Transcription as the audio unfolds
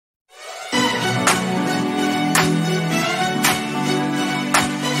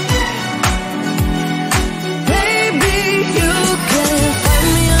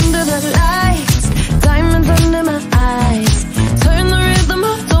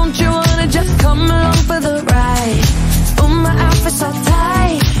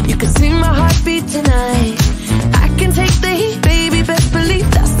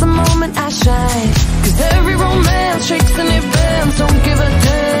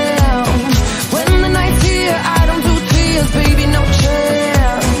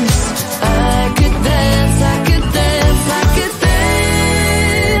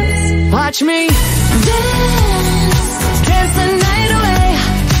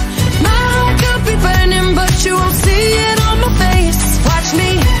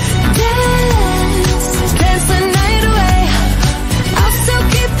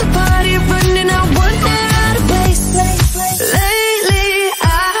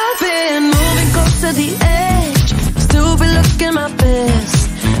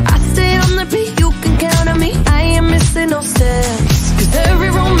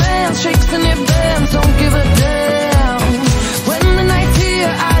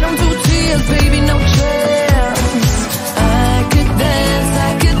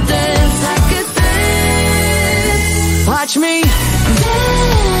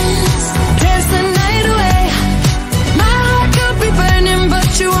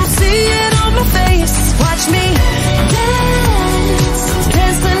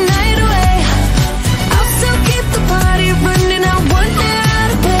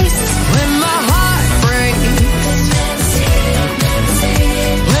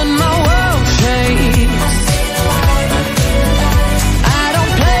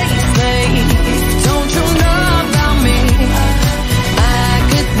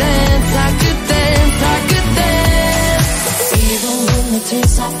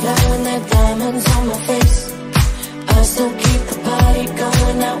flowing, that diamonds on my face. I still keep the party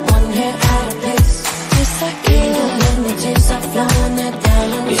going, not one hair out of place. Yes, I can. Don't let me taste, I'm flowing, that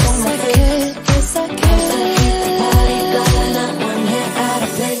diamonds on my face. Yes, I can. I still keep the party going, not one hair out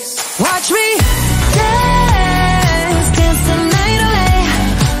of place. Watch me dance, dance the night away.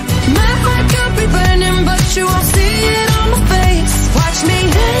 My heart could be burning, but you won't see it on my face. Watch me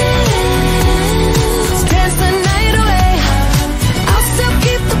dance, dance the night away. I'll still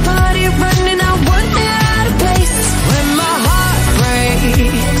keep the party running, I want it out of place. When my heart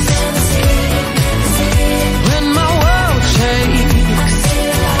breaks, when my world shakes,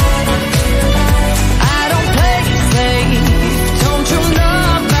 I don't play safe, don't you know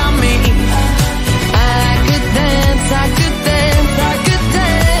about me? I could dance, I could dance, I could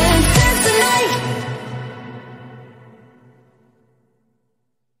dance, dance tonight.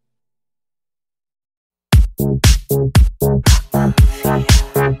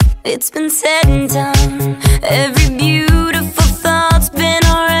 It's been said and done, every beautiful thought's been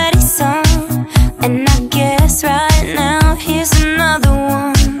already sung. And I guess right now here's another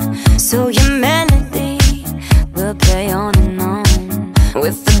one. So your melody will play on and on.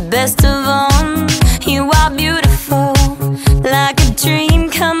 With the best of them, you are beautiful, like a dream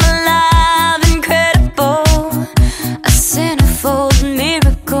come alive, incredible. A centerfold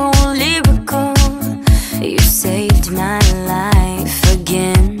miracle, lyrical. You saved my life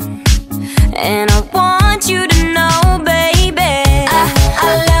again. And I want you to know, baby,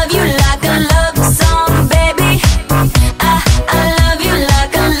 I love you like a love song, baby. I love you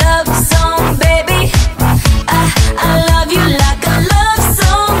like a love song, baby. I love you like a love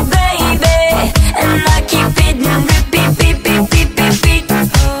song, baby. And I keep it on repeat, beat, beat, beat, beat, beat.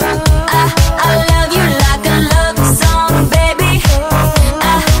 I love you like a love song, baby. I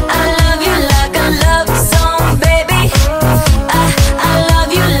love you like a love song, baby. I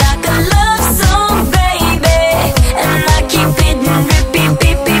love you like a love song, baby. And I keep it on repeat,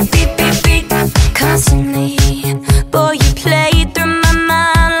 beat, beat, beat, beat, beat. Constantly, boy, you play through my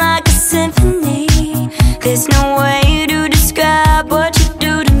mind like a symphony. There's no way to describe what you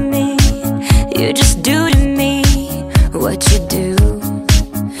do to me. You just do to me what you do.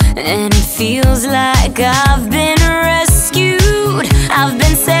 And it feels like I've been rescued, I've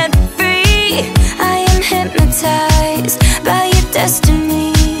been set free. I am hypnotized by your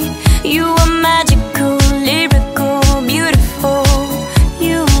destiny. You are magical, lyrical, beautiful.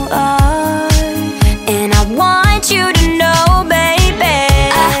 You are. And I want you to know, baby,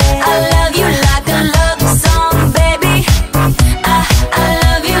 I love you like a love song, baby. I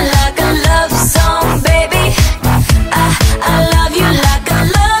love you like a love song, baby. I love you like a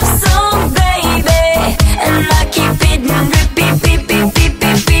love song, baby. And I keep it on repeat, beat, beat, beat,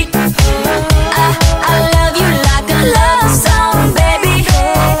 beat, beat. I love you like a love song, baby.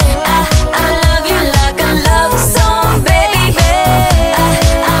 I love you like a love song, baby.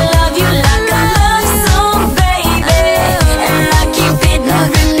 I love you like a love song, baby. And I keep it on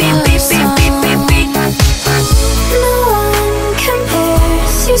repeat, beat, beat, beat, beat, beat. No one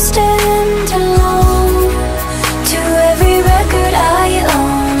compares, you stand alone to every record I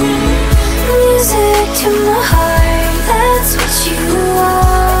own. Music to my heart, that's what you are.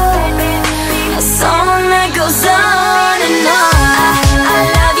 A song that goes on and on. I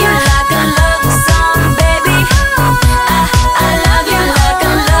love you like a love song, baby. I love you like a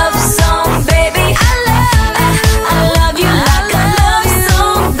love song, baby. I love you like a love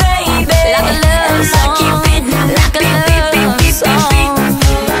song, baby. And I keep it like a beat, beat, beat, beat, beat, beat.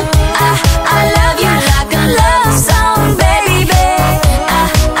 I love you like a love song, baby.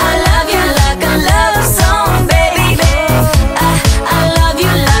 I love you like a love song, baby. I love you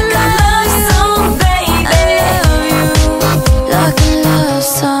like a love song, baby. Like a love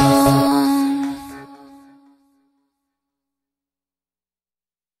song.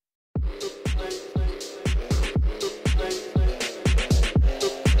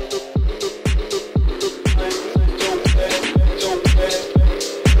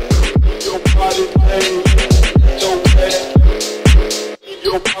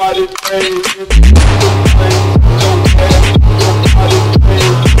 Your body,